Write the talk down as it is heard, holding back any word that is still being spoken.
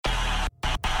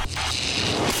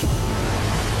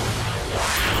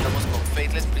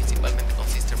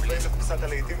קבוצת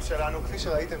הלהיטים שלנו, כפי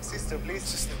שראיתם, סיסטר בליס.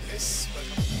 סיסטר בליס.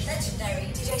 Legendary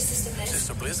DJ Sister Bliss.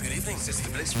 Sister Bliss, good evening. Sister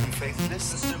Bliss from Faithless.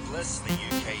 Sister Bliss, the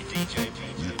UK DJ.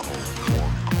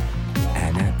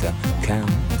 And at the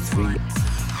count of 3,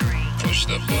 push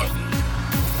the button.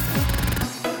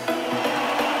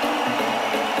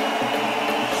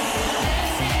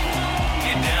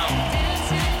 Get down.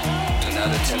 Do not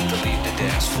attempt to leave the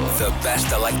dance floor. the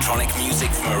best electronic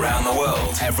music from around the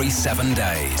world every 7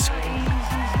 days.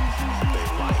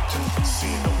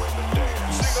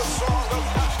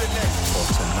 For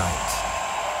tonight,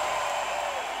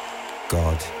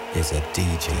 God is a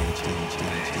DJ.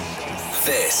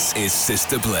 This is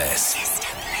Sister Bliss.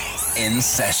 In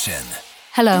session.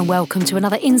 Hello and welcome to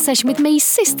another In Session with me,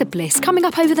 Sister Bliss. Coming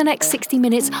up over the next 60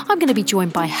 minutes, I'm going to be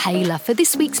joined by Hayla for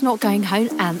this week's Not Going Home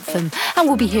anthem. And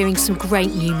we'll be hearing some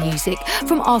great new music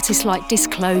from artists like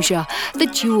Disclosure, The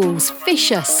Jewels,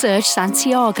 Fisher, Serge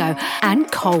Santiago and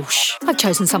Kolsch. I've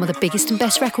chosen some of the biggest and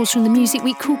best records from the Music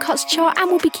Week Cool Cuts chart, and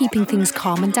we'll be keeping things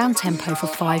calm and down tempo for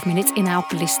 5 minutes in our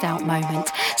blissed out moment.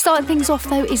 Starting things off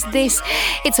though is this.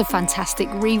 It's a fantastic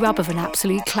re-rub of an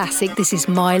absolute classic. This is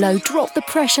Milo, Drop the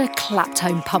Pressure, Claptone,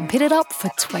 pumping it up for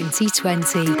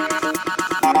 2020.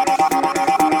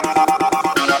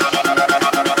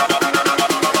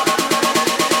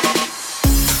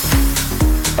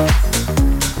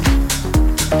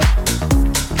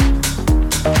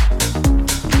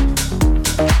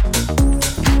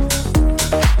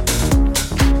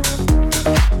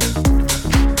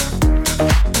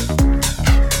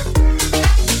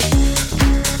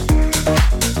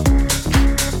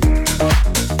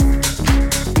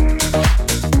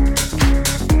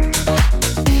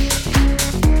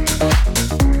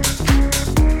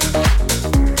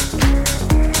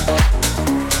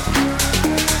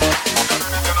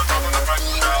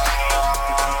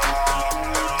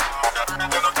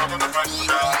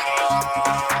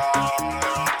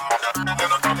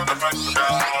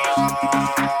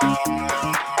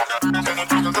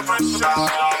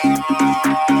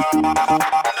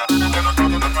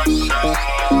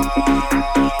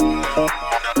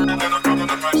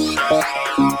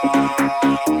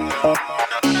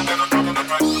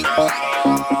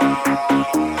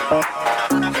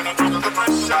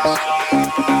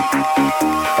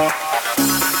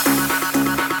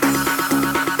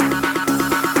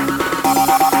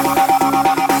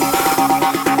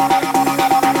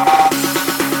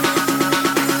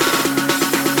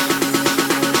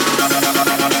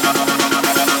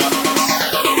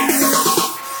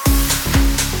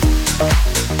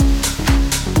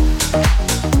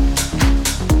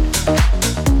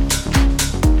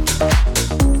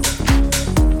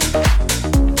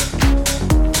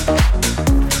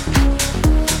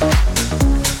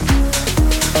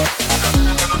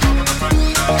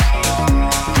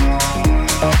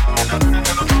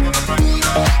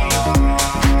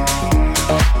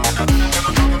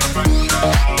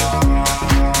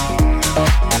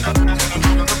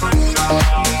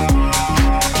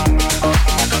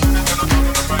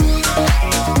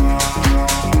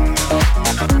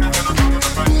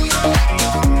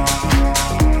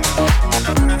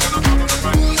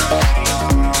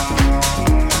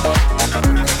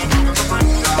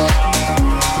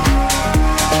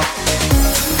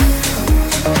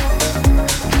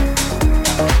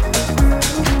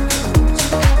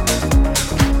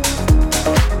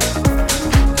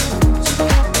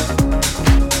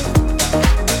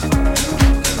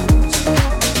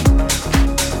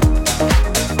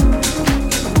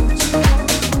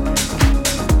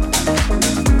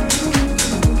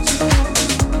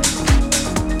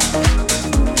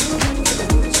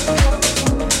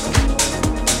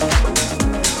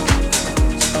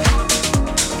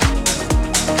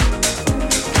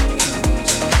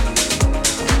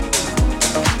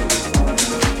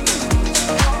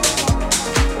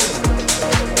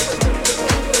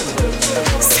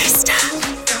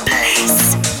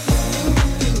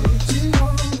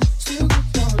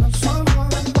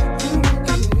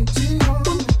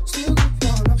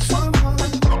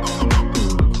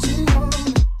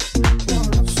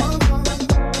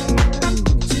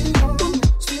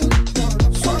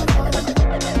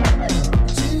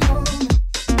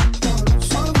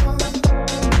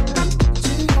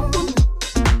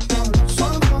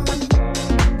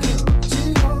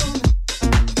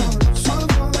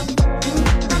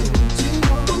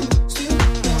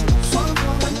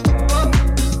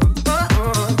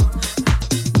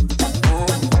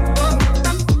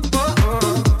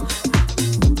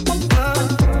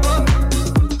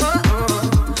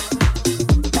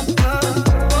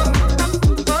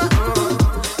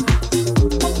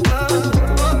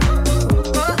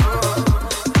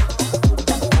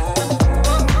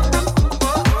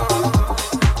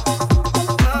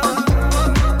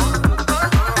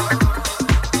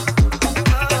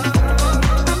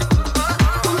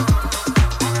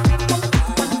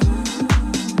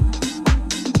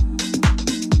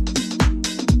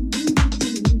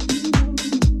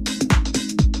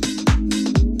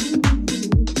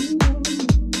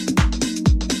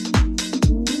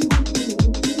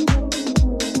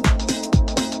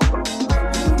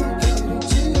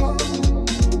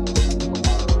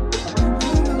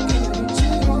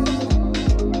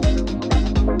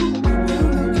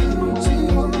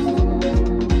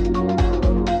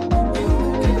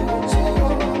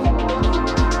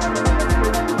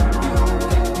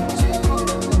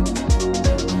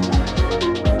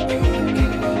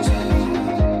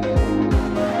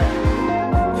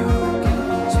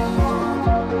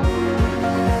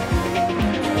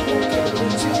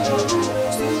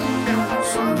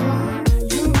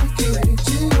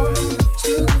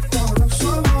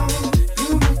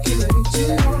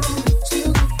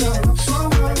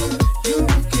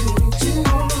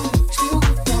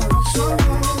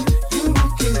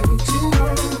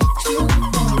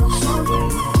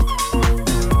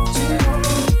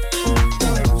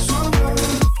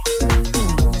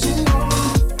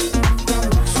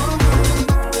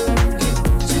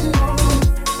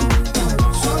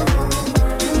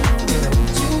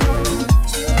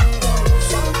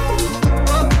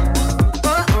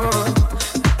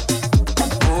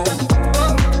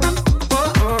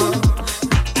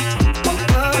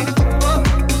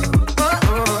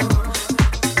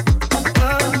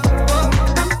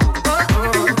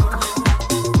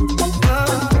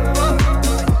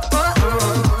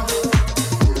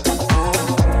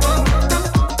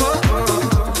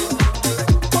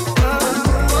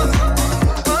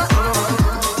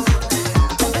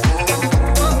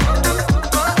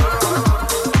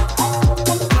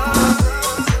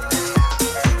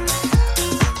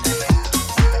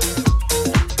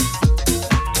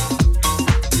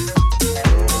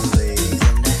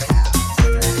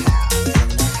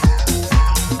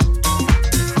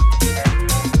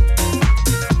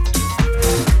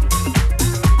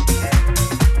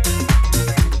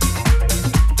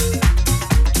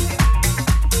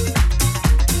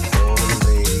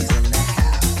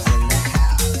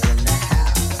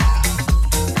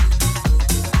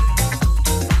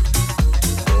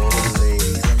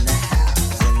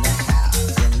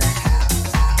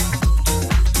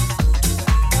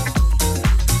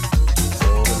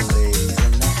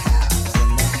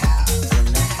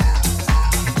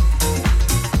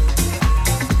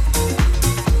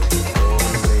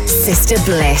 Sister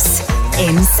Bliss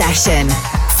in session.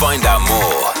 Find out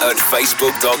more at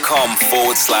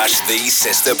facebook.com/The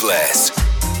Sister Bliss.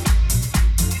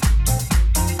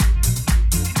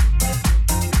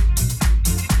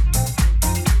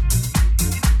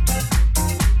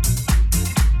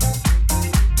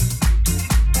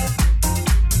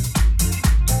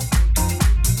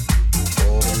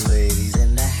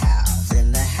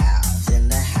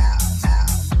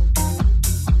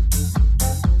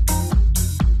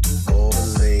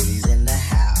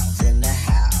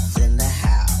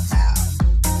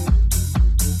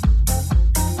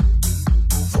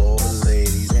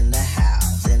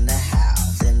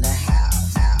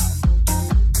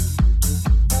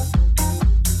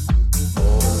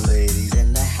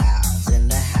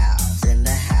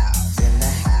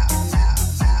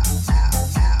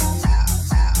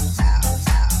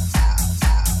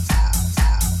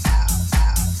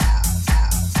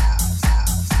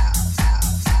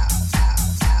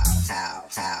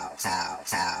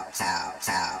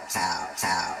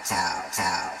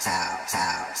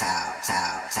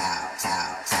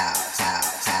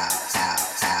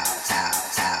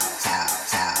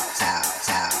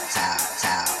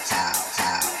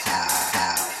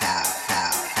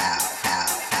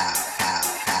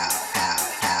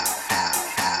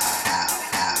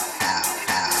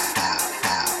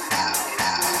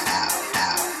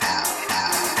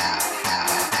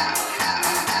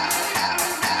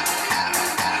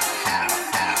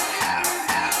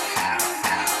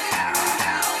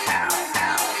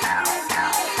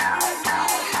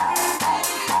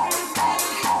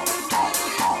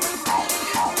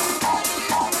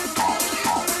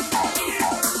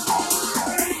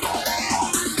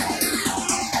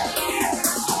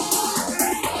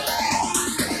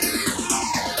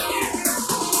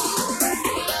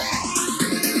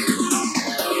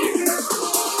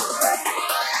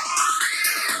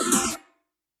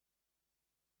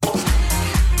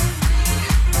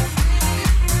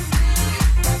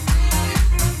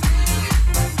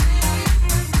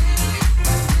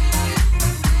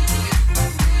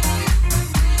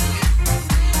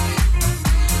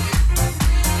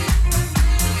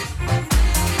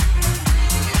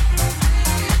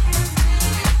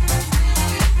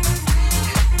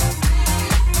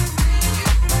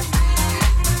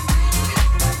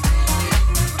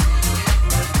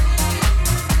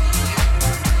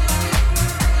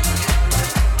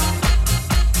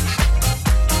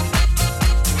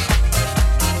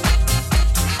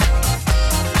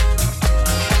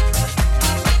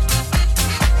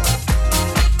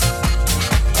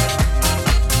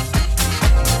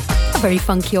 Very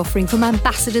funky offering from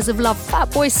Ambassadors of Love,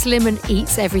 Fatboy Slim and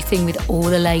Eats Everything with All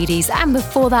the Ladies. And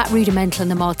before that, Rudimental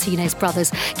and the Martinez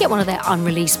Brothers get one of their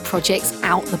unreleased projects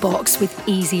out the box with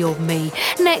Easy on Me.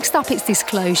 Next up, it's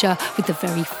Disclosure with the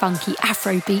very funky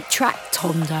Afrobeat track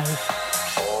Tondo.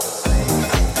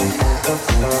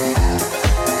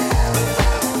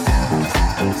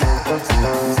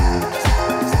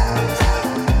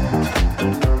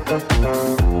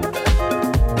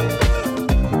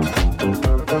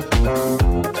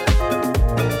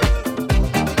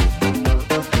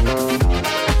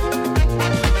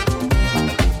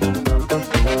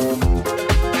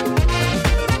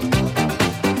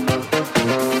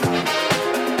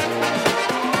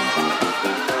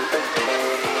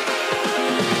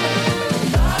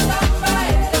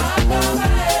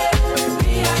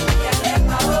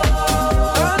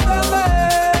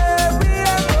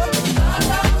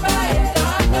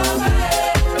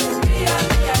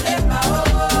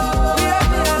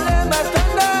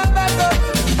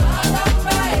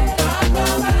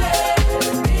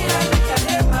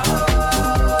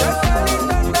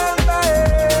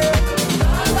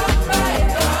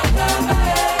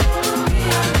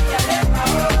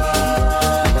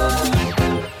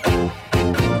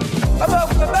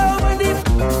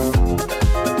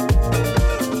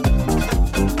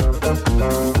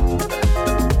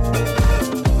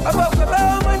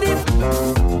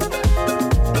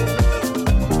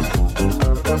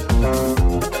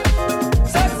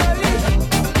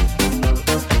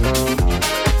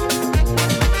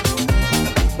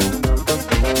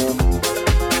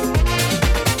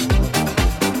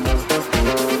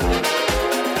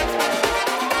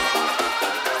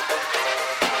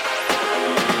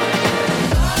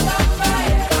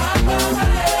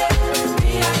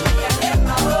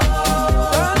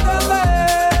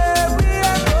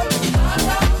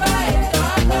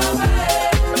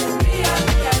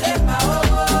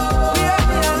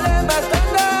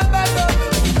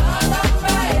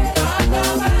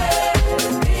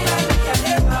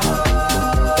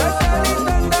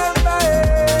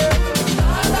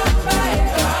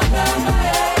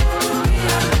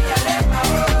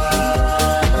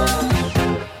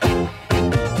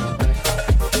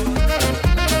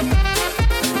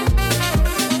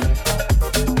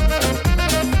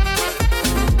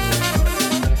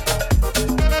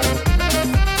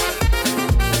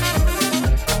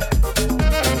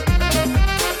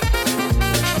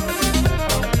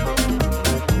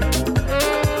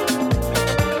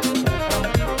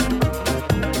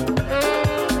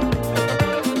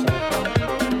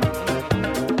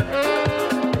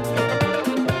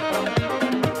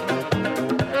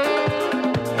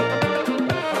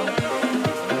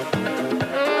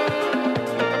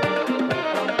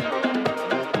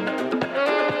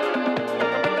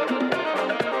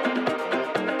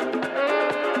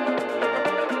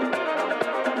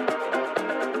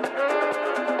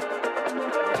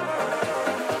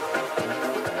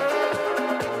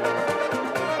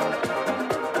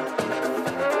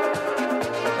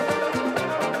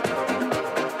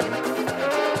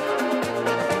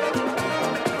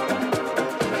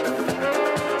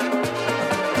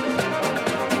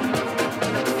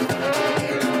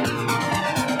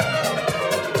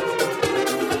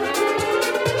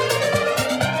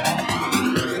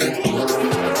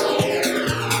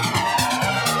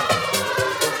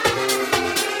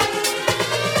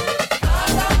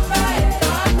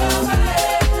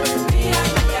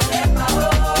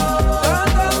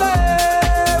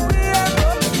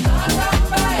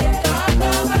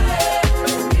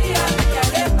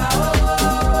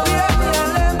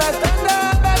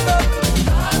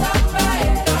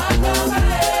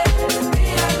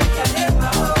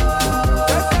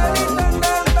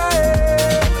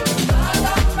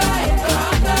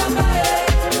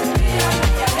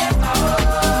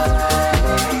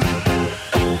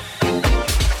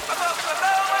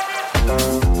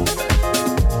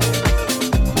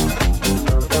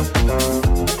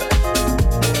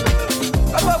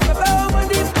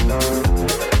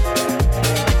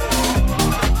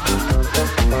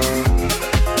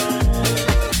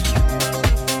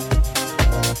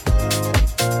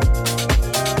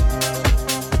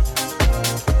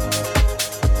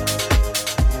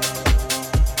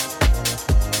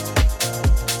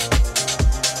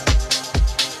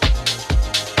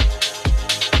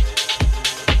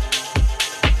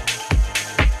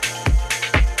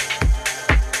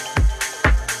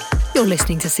 You're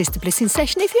listening to Sister Bliss in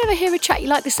Session. If you ever hear a track you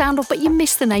like the sound of but you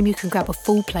miss the name, you can grab a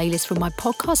full playlist from my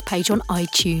podcast page on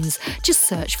iTunes. Just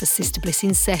search for Sister Bliss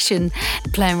in Session.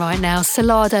 Playing right now,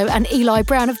 Solardo and Eli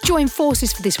Brown have joined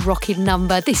forces for this rocking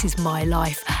number. This is My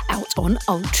Life, out on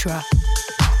Ultra.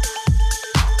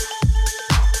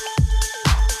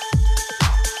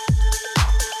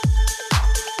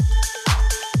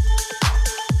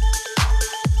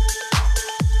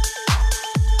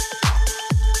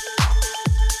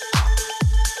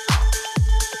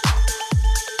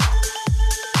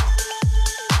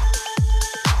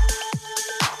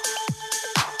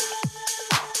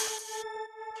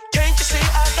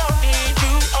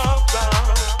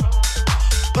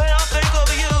 When I think of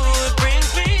you, it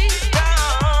brings me down.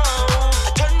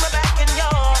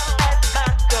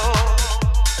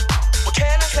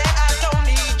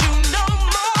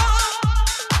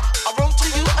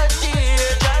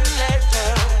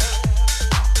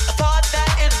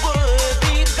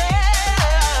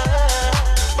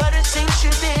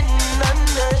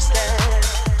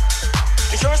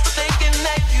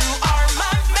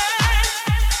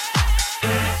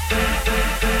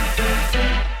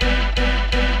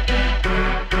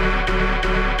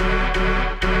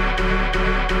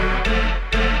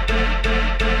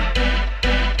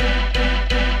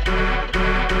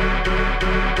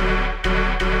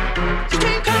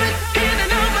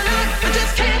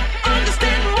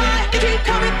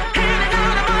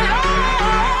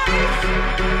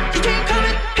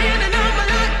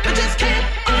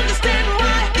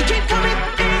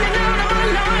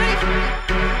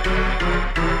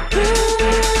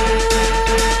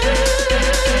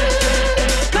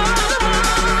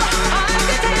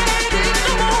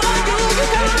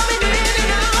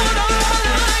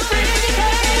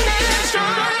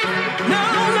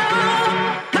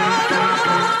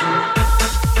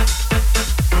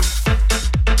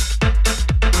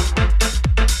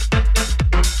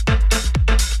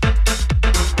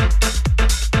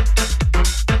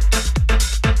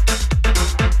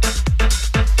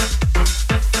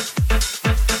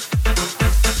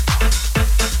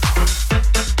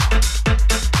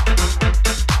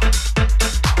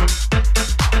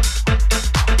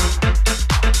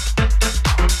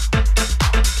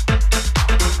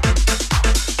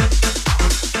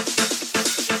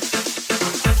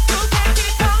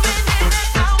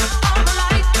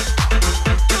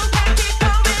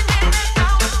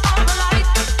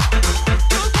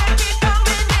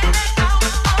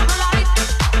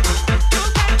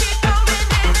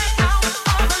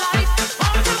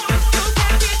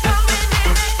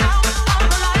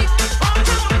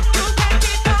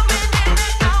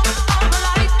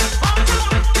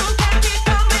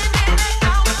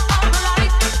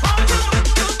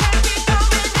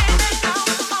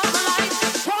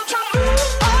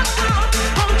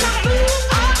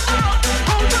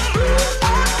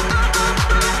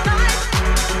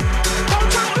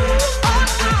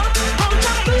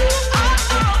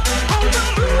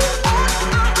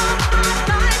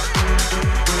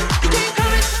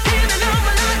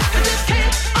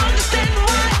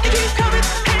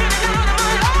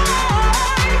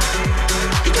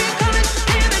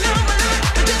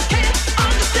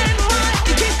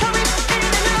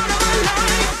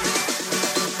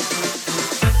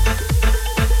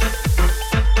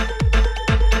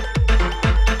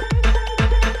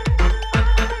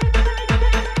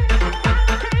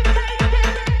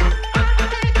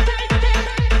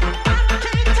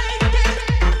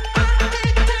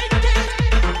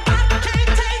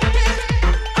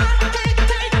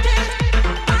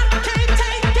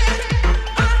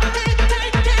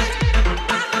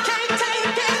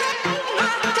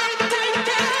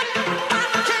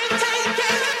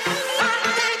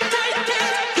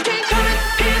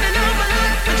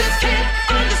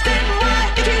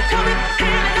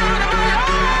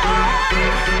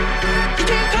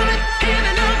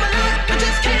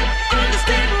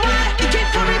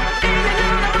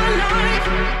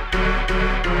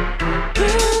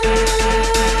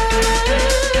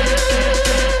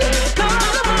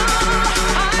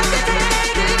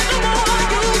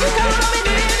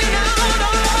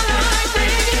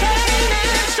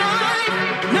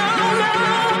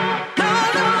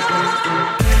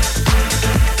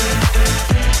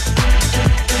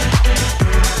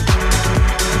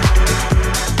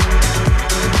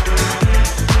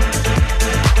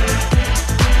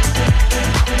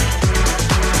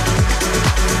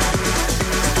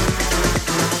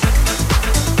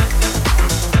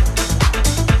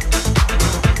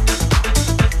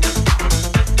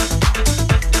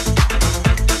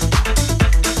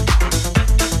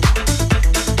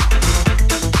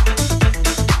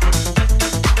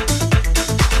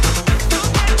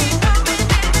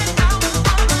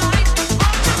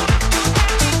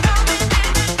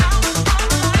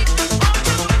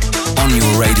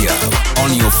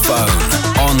 on your phone,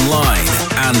 online,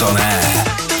 and on air.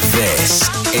 This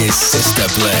is Sister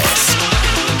Bliss.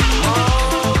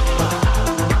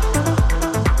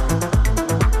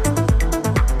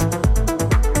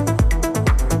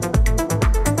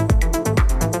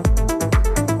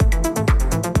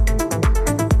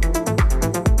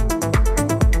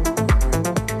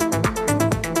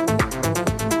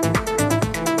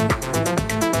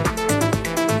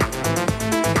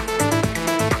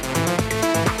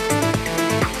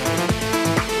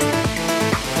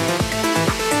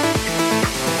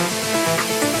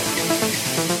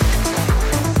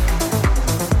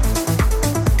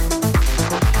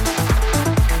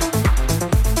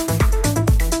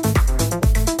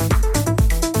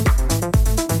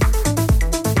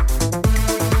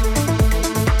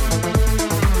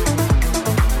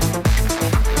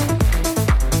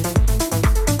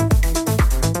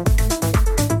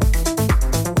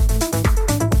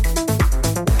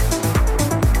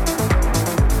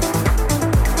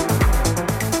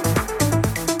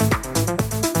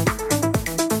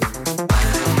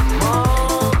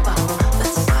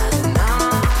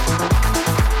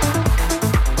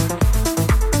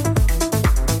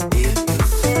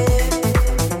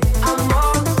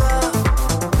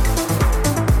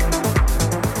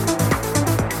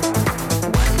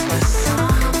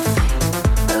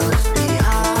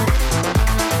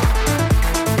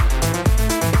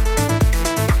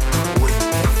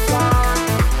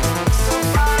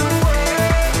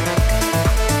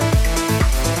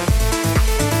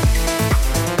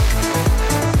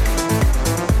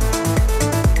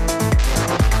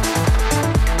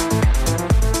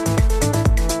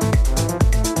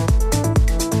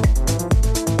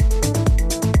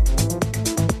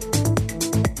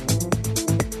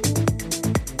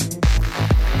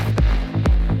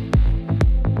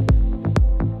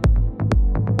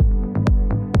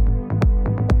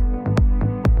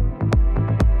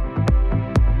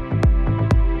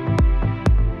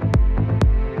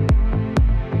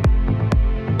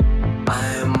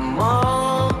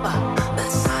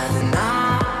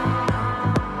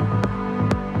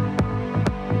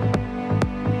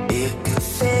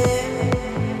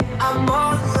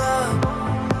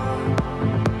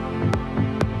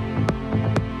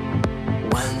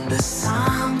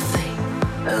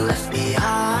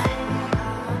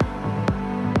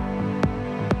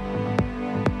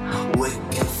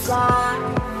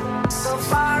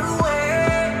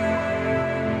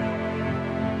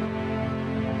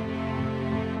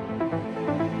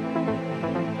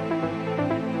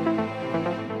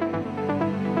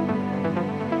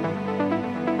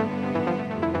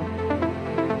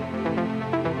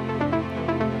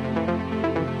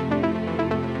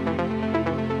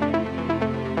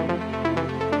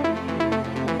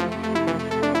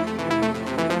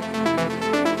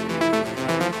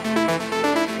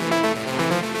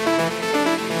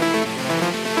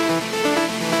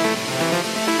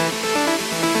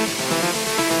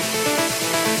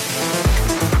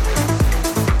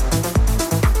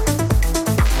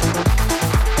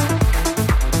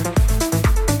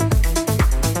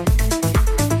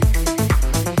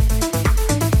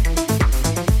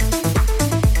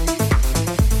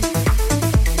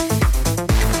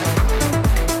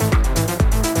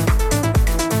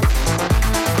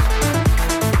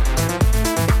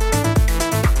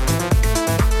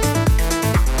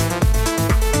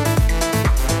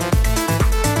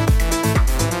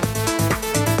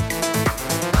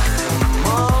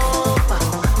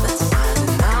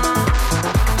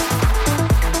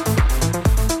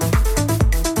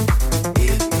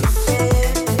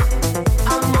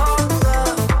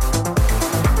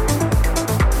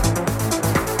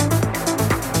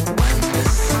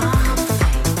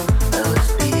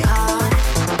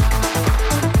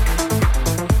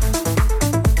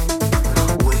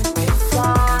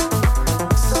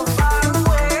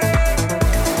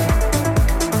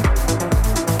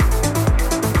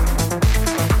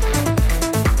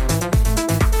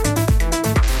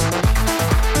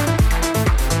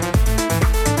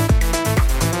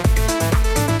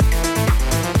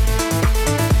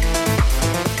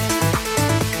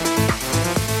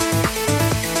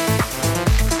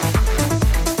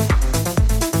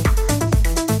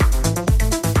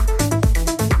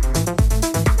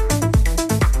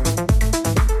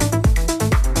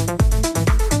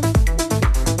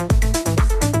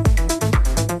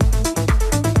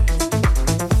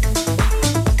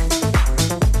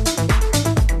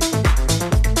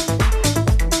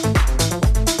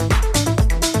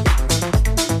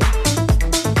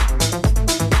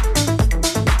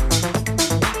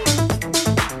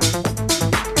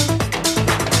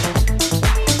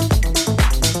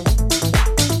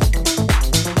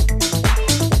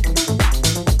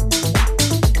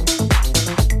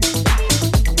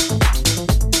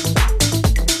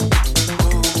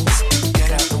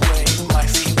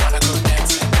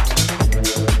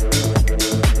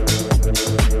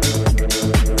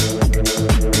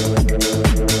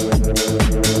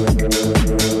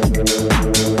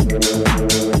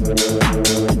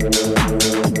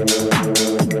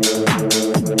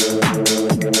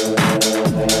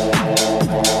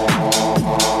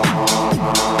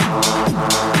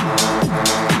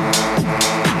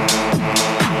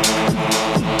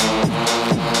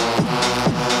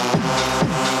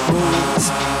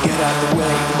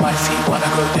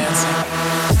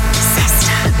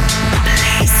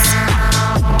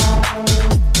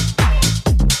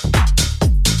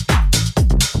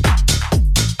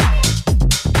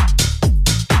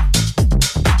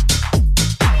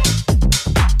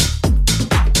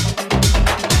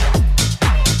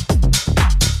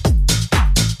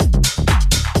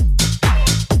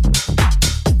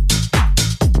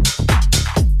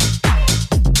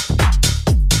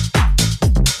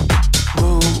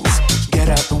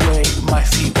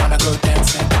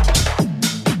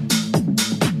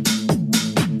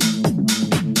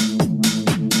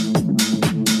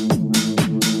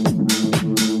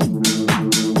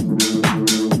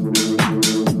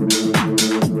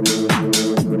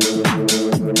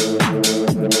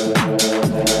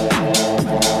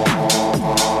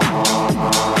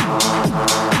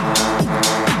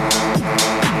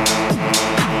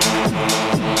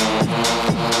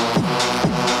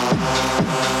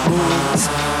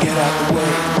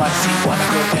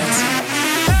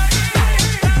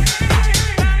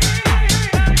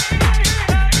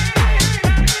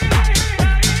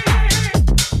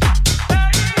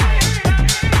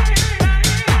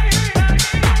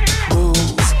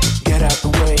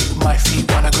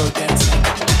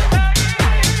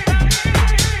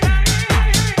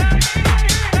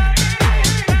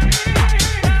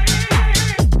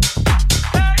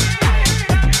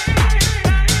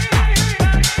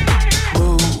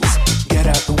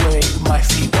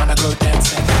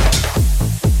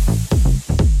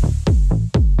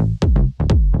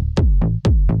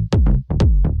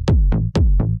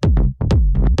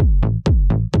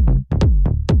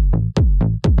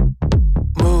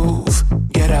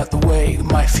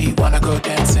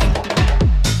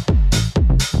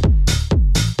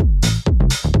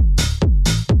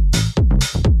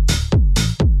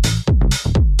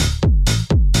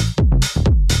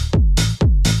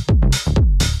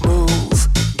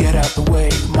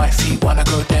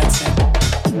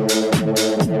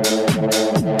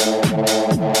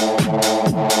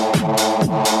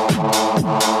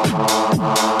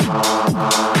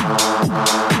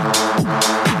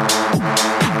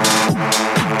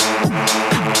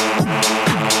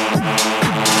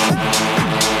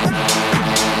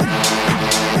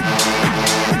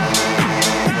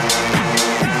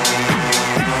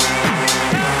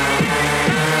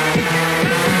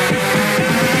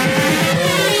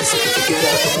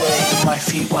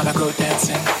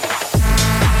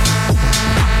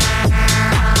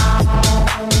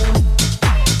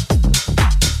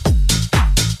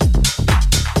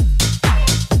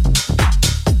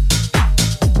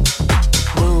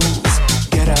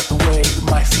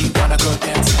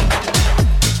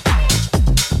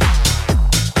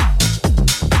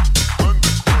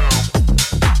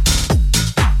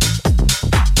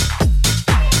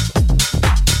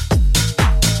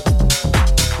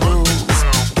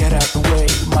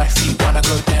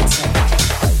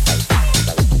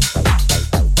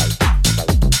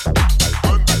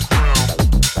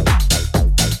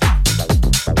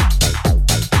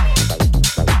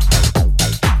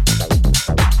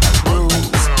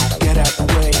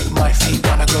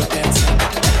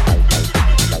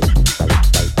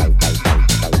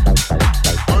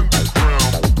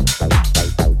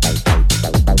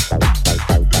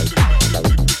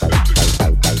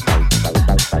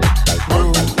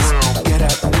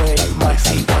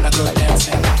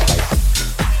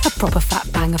 A proper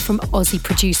fat banger from Aussie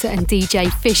producer and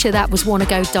DJ Fisher. That was Wanna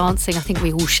Go Dancing. I think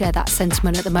we all share that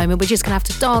sentiment at the moment. We're just going to have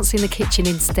to dance in the kitchen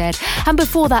instead. And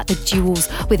before that, the Jewels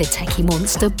with a techie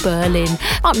monster, Berlin.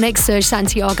 Up next, Serge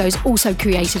Santiago's also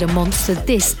created a monster.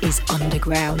 This is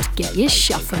Underground. Get your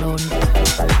shuffle on.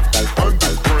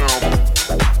 Underground.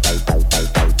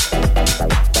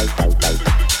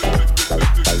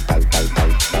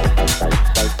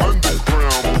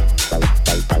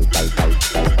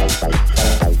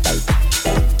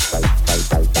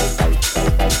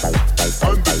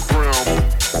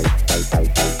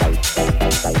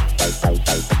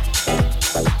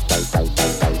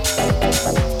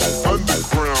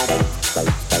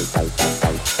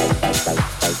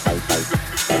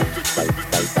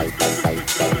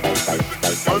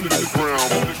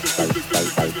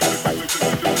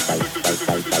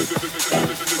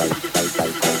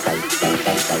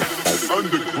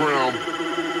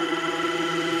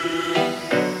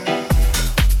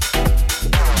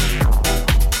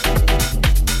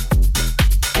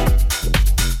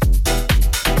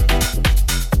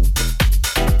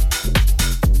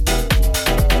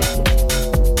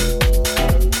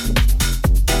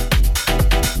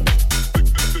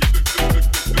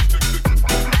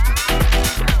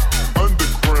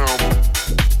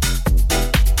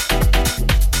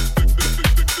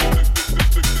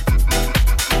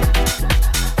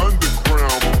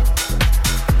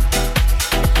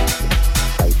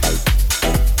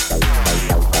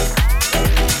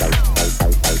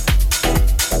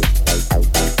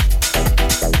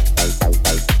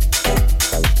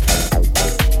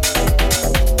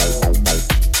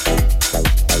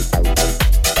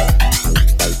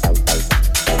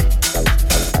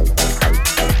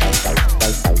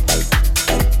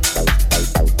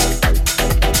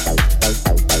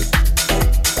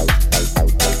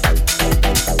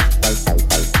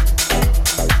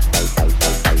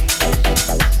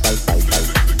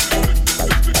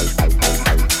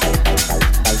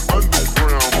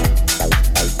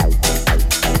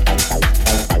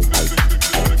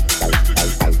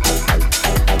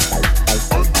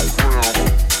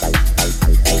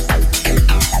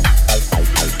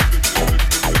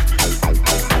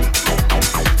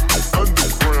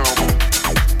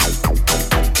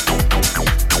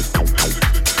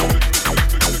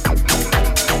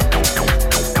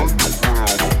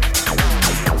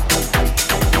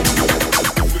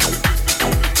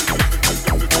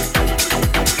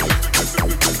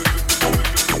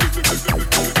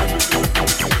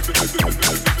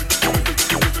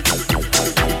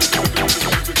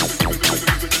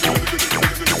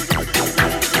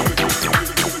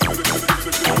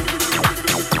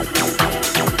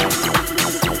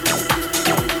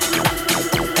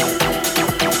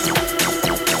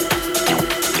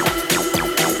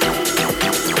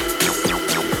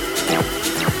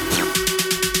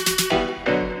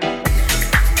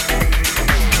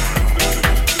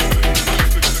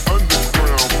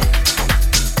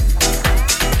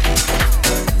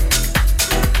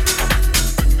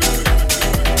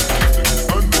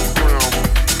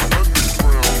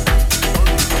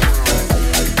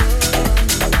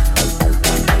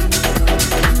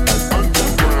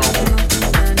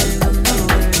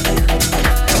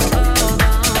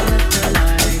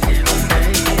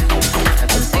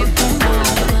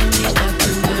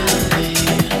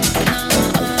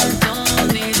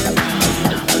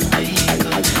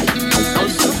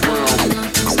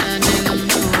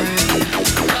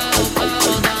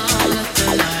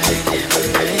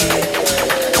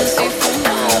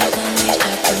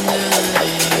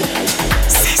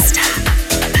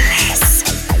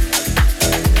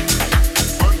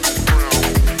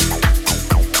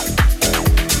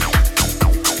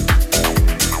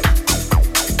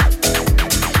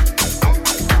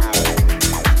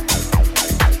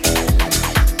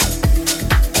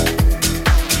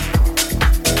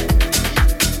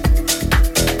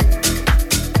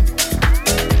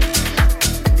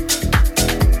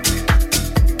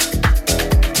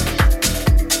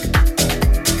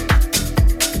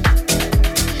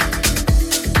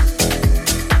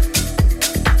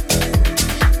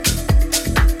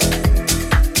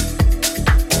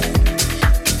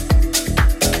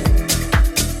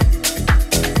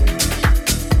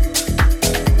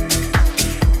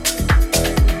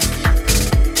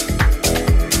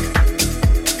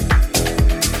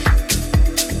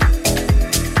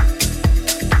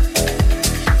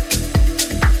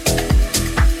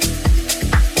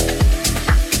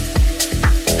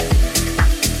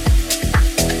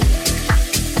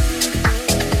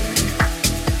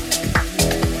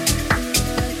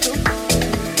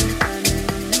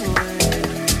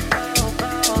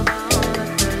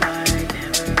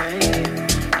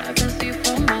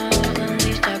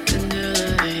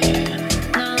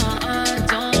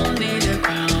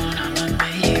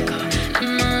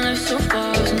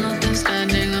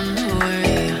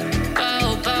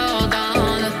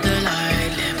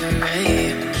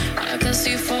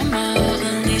 more,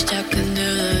 the least I can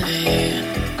do.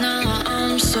 Now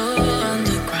I'm so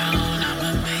underground, I'm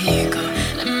a maker.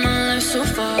 Live my life so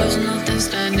far, there's nothing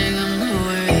standing in my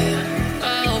way.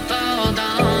 Bow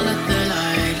down at the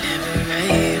light,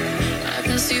 liberate. I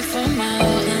can see for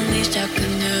more, the least I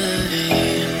can do.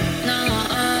 Now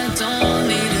I don't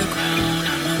need a crown,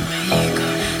 I'm a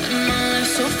maker. Live my life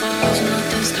so far, there's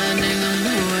nothing standing in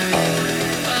my way.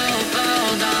 Bow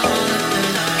down at the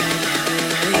light,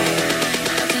 liberate.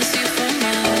 I can see for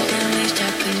more, the least I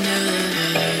can do.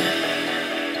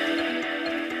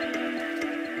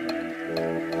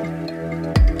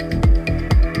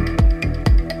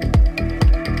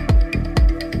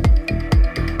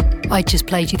 I just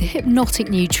played you the hypnotic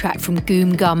new track from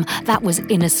Goom Gum. That was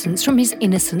Innocence from his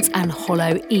Innocence and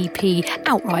Hollow EP,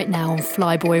 out right now on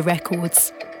Flyboy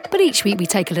Records. But each week we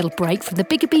take a little break from the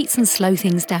bigger beats and slow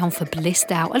things down for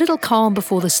Blissed Out, a little calm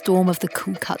before the storm of the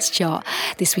Cool Cuts chart.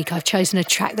 This week I've chosen a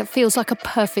track that feels like a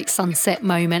perfect sunset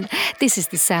moment. This is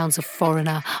the sounds of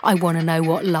Foreigner, I Wanna Know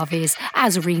What Love Is,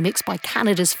 as remixed by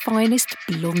Canada's finest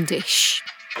Blondish.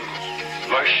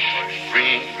 Lush,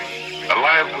 green,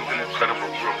 alive with incredible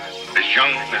growth. As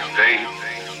young as day,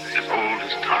 as old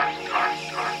as time.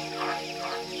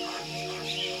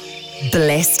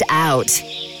 Blissed Out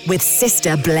with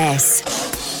Sister Bliss.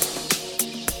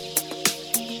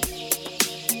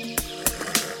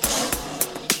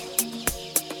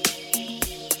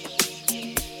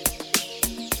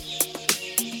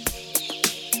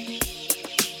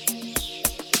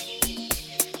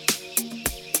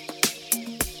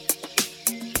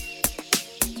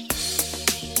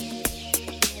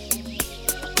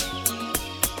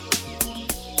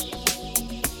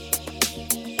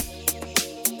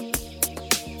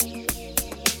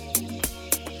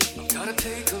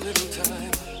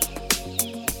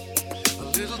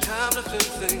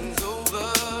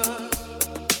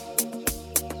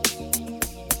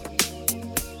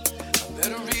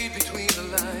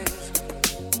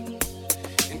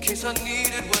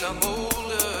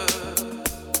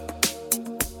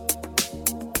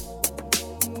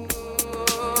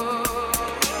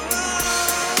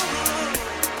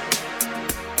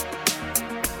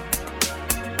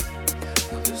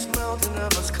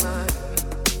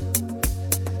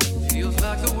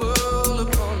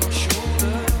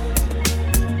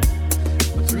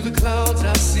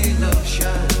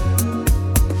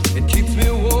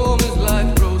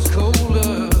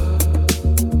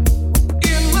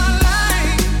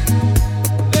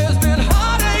 There's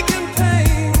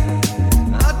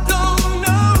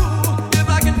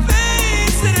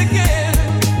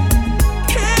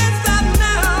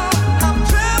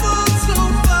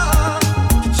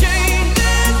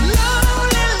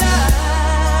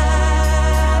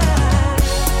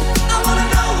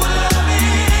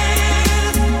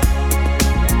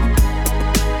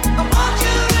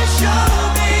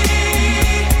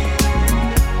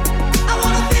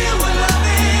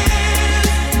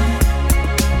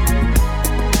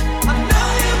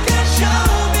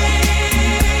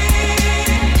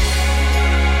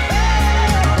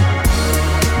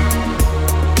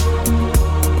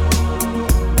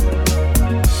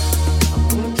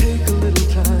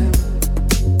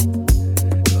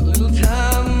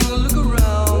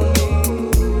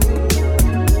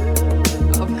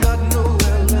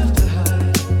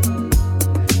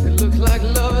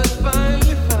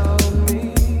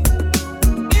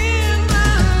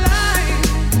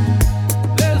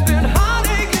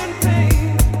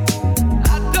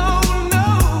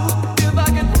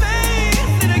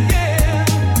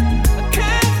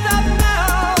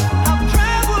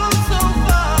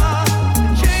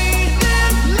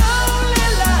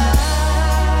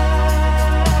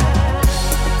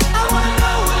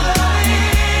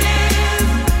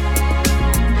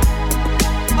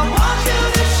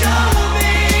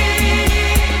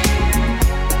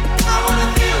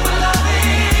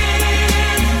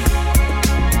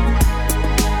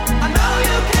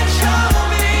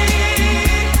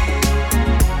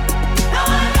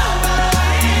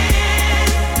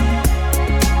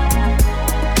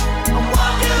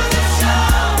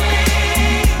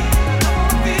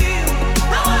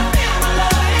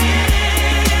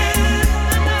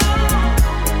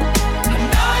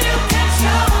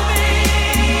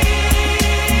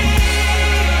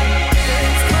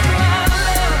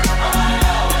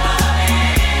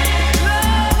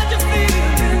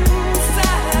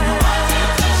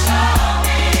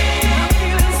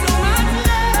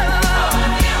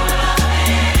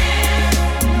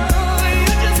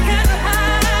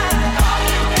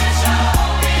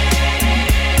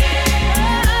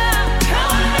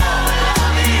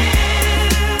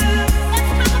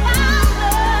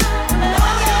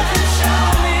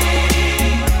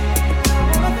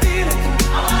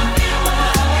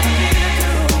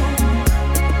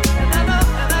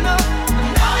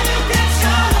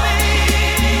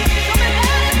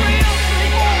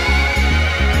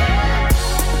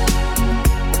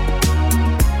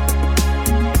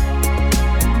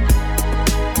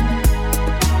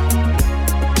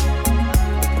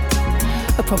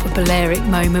Balearic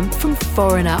moment from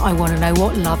Foreigner, I Wanna Know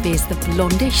What Love Is, the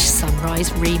Blondish Sunrise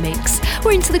remix.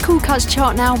 We're into the Cool Cuts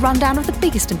chart now, rundown of the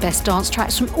biggest and best dance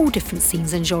tracks from all different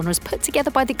scenes and genres, put together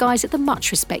by the guys at the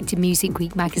much respected Music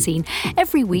Week magazine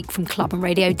every week from club and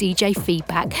radio DJ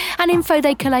feedback and info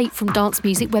they collate from dance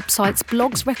music websites,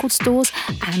 blogs, record stores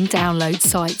and download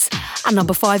sites. At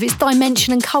number 5, it's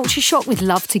Dimension and Culture Shock with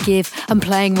Love to Give, and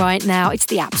playing right now, it's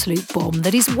the absolute bomb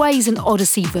that is Waze and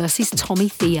Odyssey versus Tommy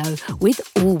Theo with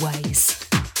Always.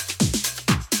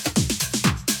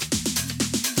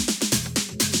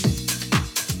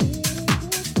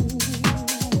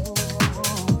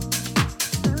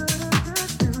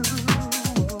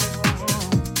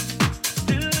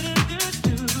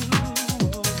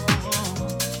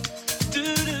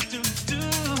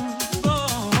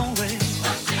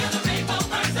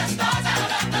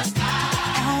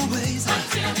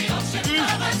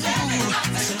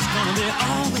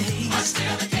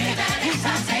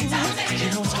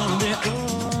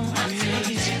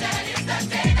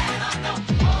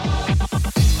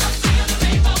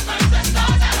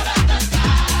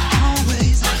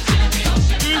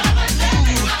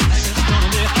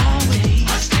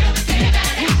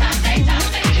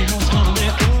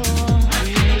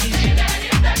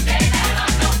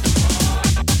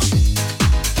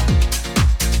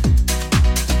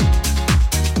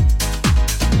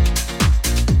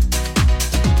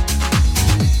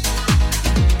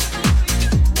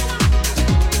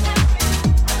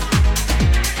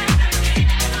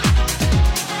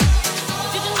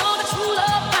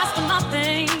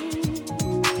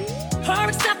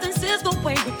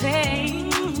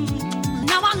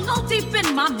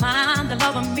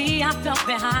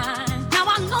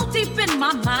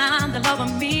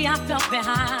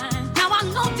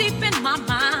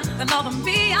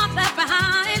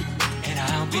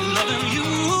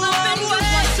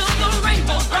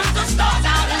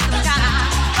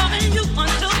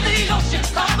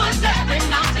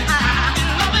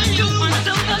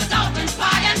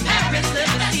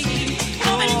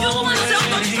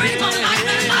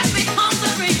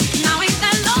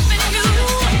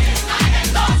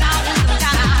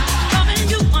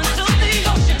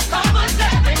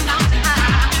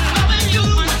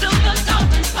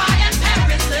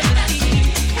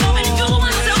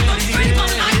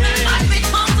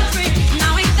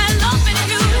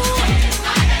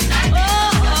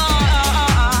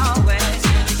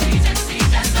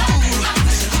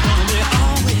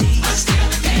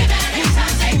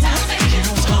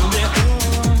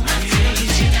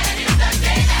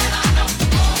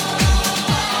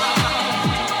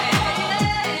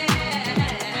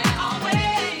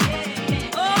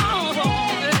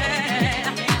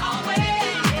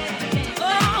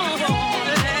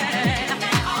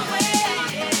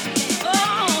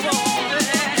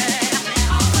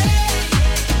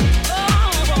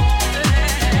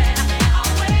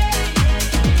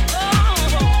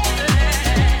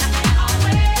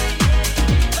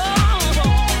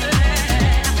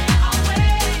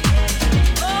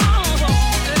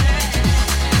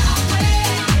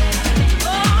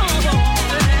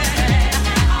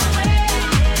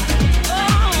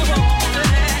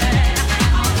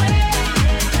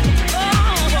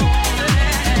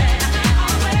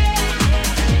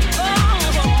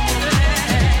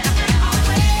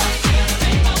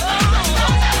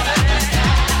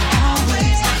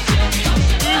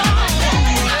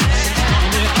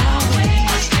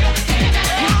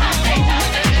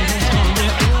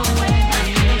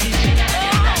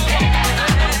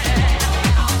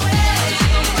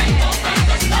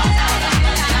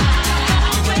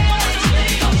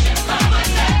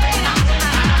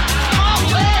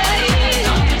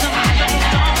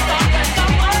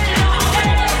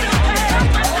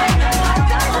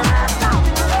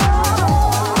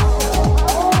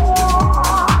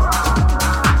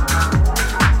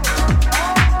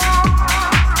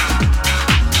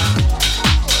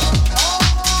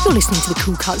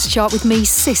 Cuts chart with me,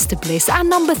 Sister Bliss. And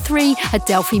number 3,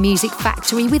 Adelphi Music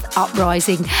Factory with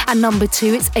Uprising. And number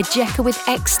 2, it's Ejeka with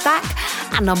X-Stack.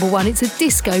 And number 1, it's a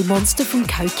Disco Monster from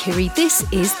Kokiri. This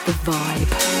is The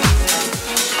Vibe.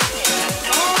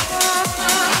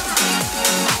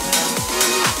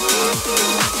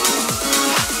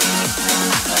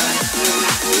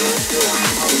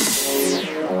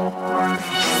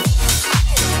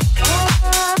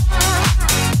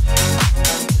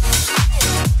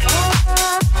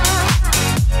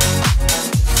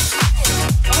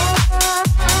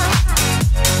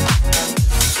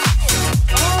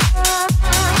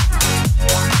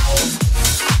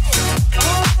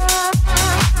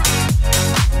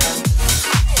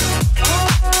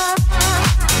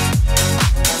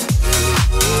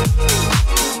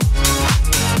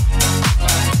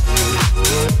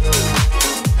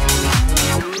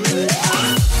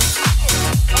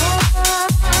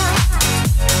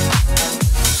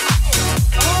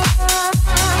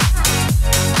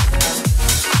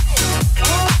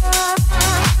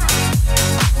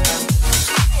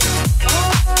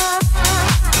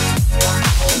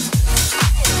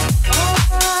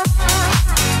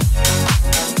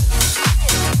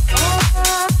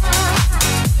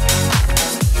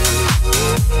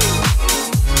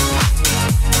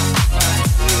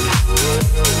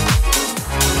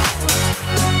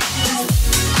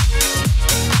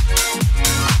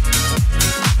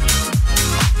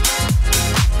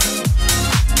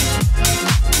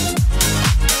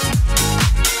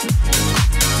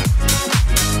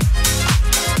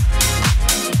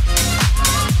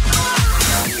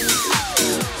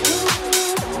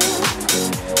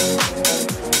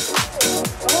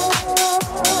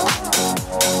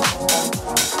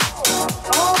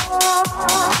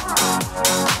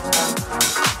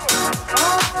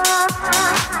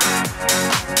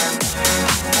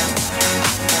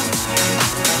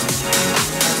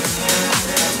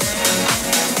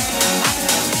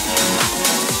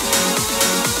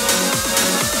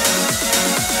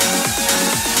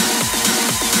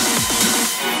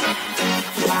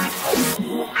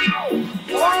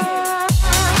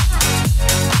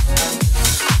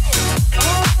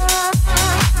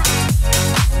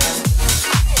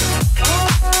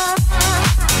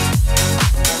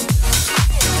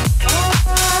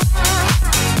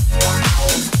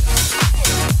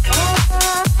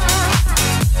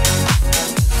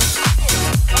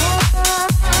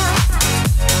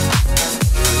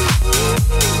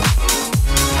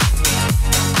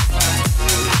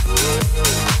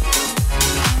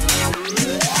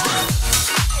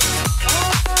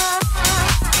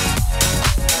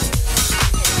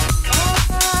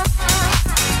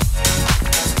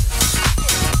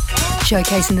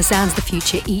 Showcasing the sounds of the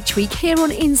future each week here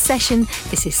on In Session.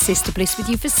 This is Sister Bliss with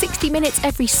you for 60 minutes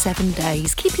every 7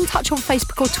 days. Keep in touch on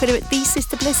Facebook or Twitter at The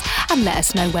Sister Bliss and let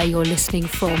us know where you're listening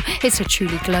from. It's a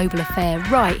truly global affair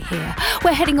right here.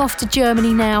 We're heading off to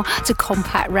Germany now to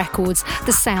Compact Records,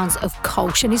 the sounds of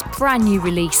Kolsch and his brand new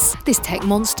release. This tech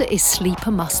monster is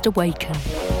Sleeper Must Awaken.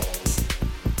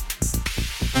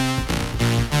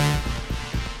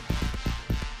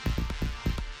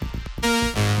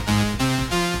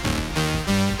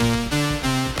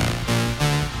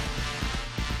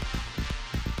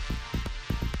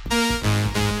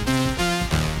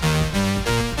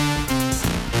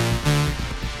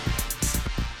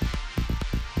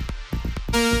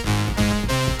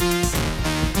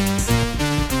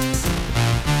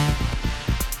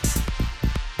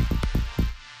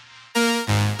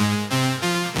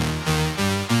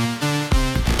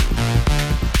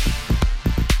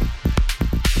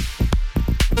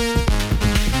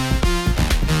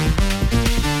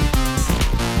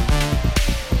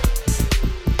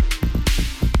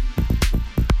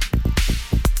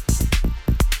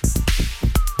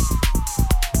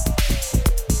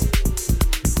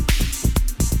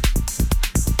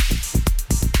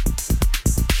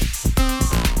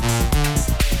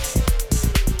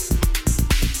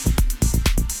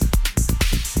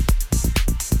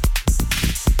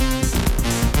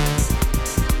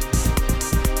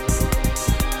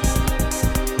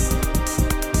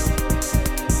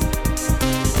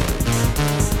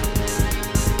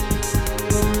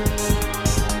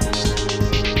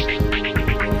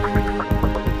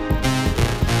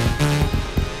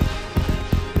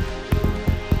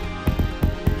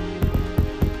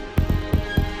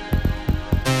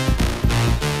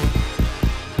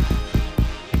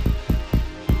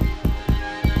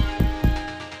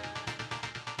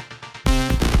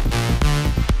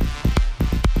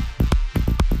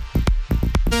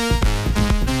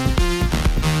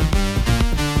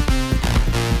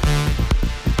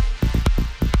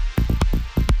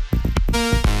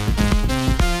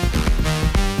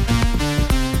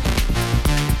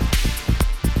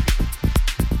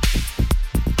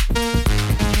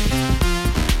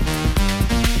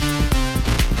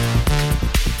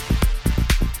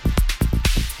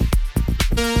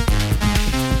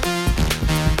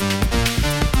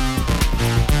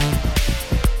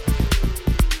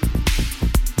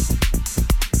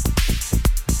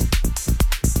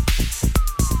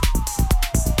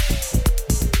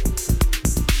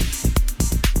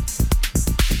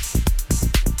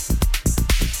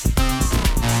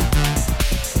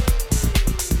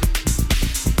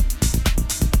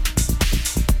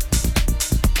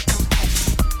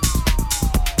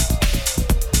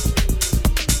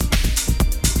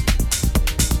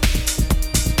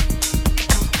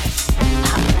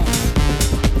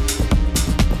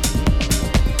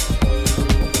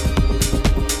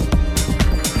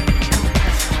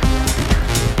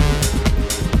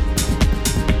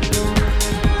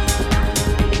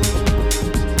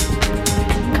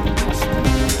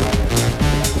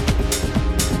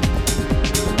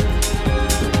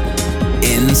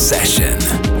 Session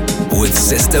with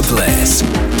Sister Bliss.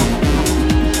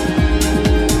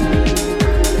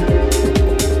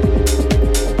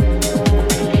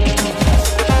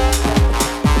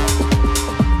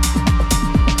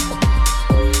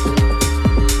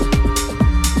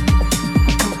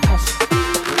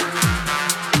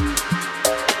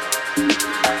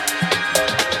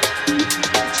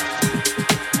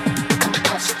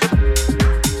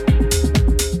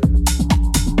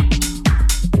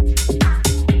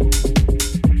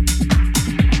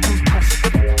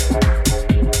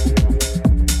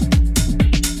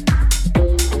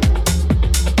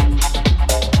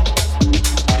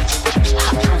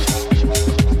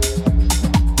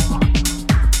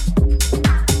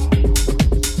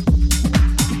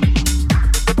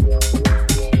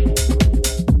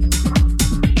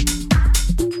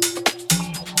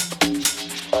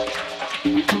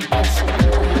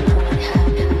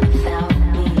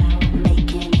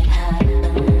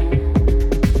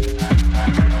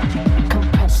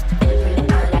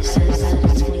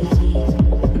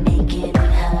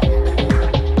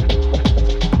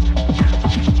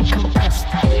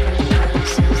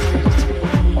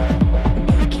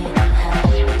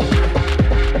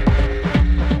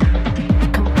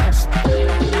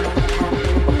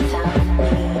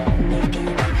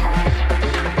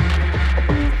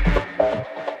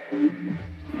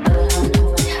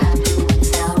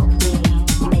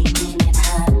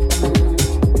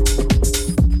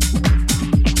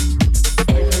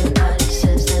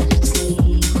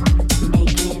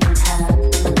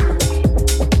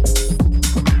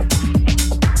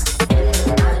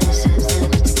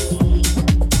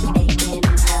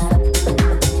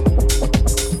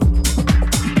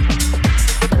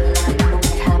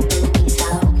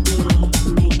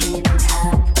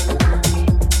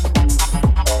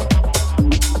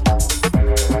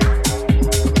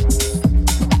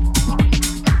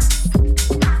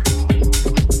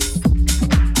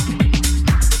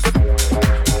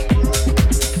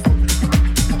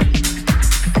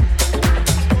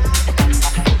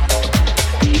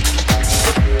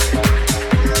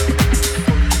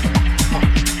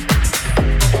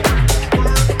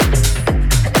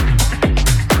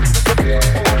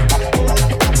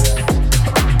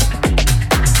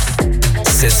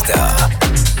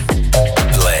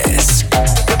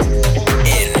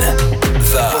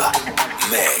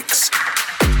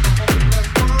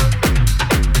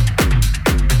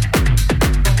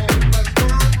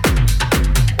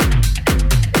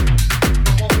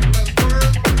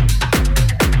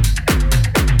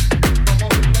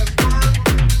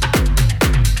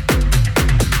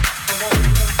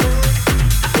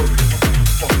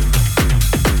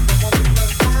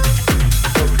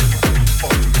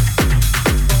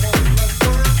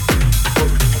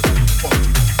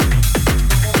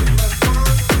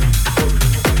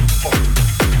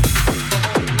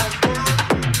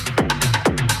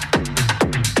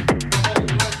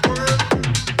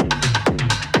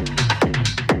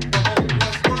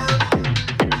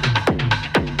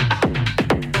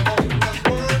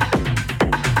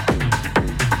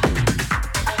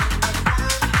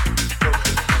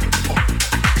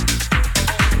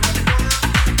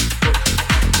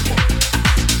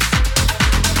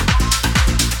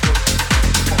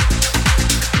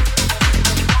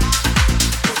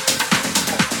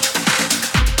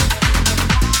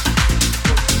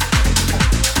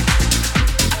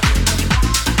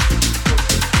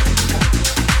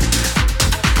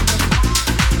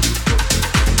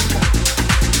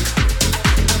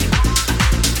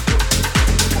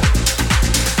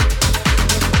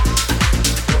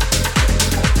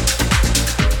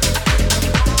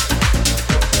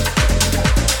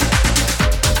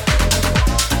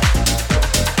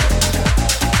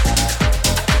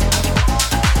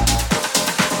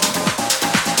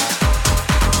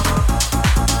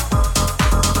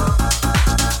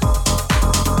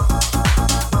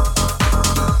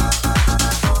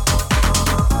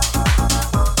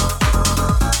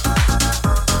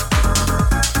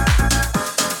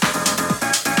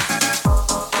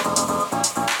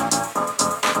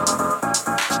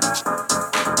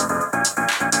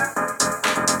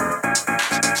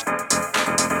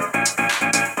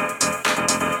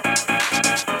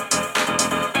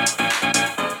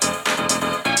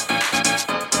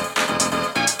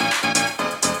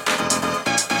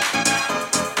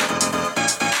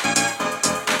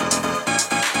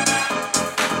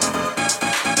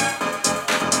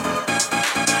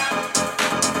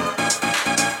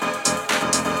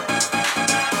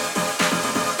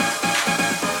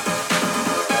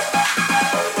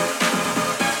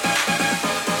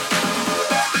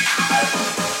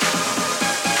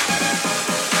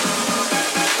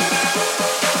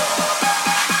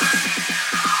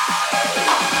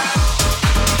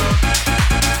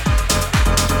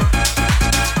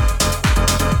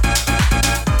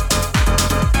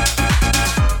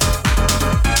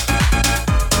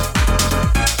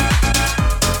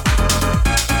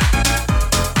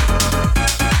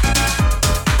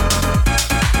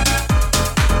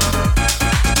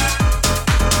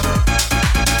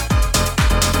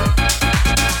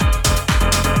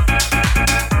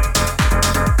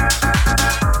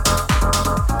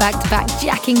 back-to-back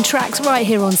jacking tracks right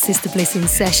here on Sister Bliss in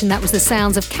Session. That was the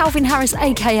sounds of Calvin Harris,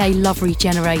 aka Love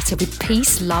Regenerator, with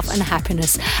Peace, Love and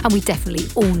Happiness. And we definitely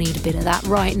all need a bit of that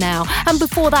right now. And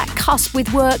before that, Cusp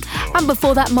with Work. And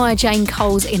before that, Maya Jane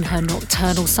Coles in her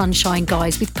Nocturnal Sunshine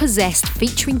Guys with Possessed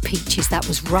featuring Peaches. That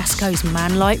was Rusko's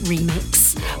Manlight remix.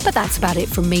 But that's about it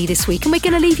from me this week. And we're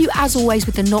going to leave you, as always,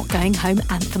 with the Not Going Home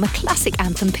anthem, a classic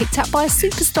anthem picked up by a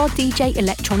superstar DJ,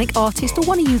 electronic artist, or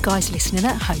one of you guys listening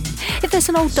at home. If there's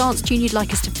an old dance tune you'd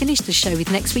like us to finish the show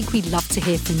with next week, we'd love to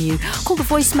hear from you. Call the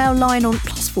voicemail line on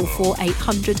 +44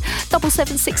 800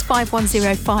 776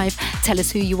 5105. Tell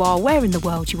us who you are, where in the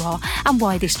world you are, and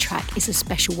why this track is a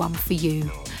special one for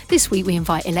you. This week we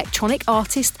invite electronic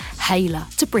artist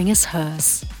Hayla to bring us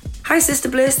hers. Hi Sister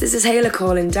Bliss, this is Hayla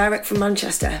calling, direct from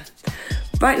Manchester.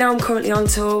 Right now I'm currently on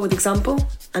tour with Example,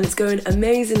 and it's going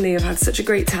amazingly. I've had such a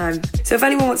great time. So if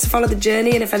anyone wants to follow the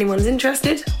journey and if anyone's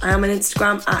interested, I am on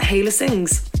Instagram at Hayla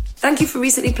Sings. Thank you for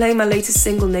recently playing my latest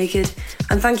single, Naked,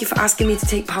 and thank you for asking me to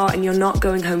take part in your Not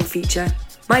Going Home feature.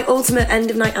 My ultimate end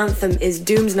of night anthem is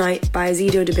Doom's Night by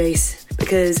Azido DeBase,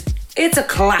 because it's a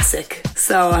classic.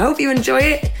 So I hope you enjoy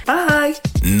it. Bye.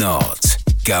 Not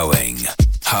Going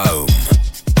Home.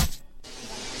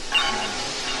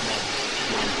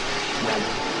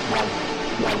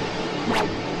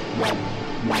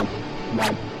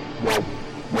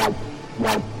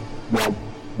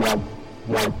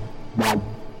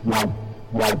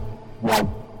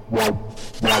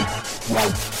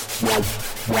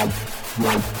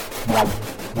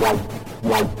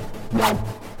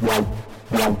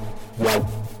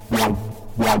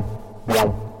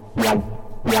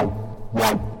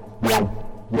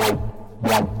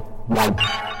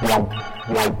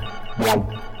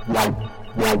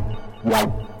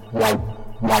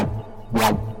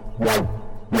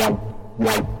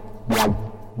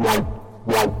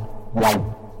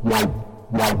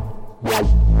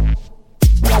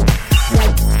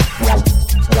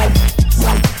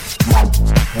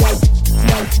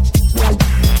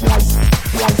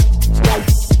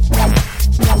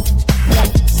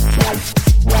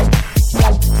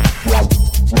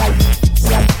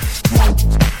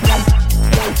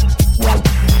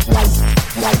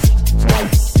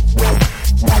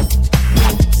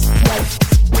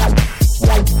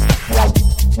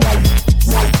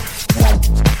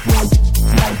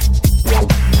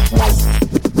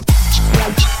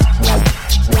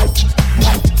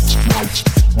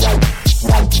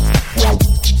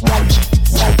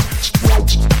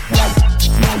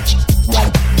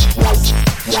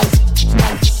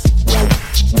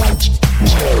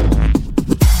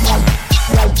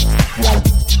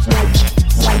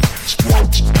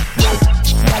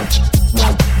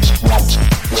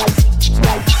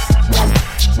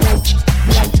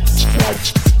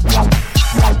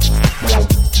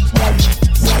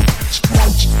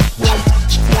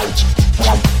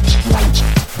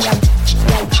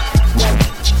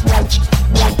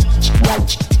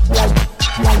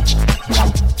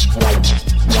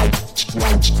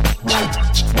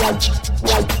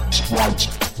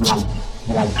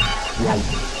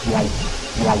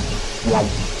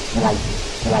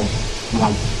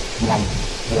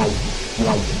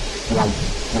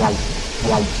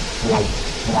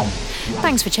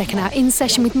 Thanks for checking out In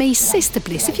Session with me, Sister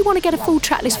Bliss. If you want to get a full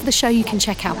track list for the show, you can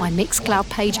check out my Mixcloud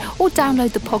page or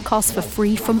download the podcast for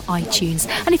free from iTunes.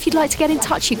 And if you'd like to get in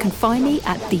touch, you can find me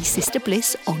at The Sister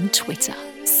Bliss on Twitter.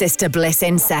 Sister Bliss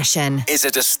In Session is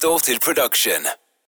a Distorted production.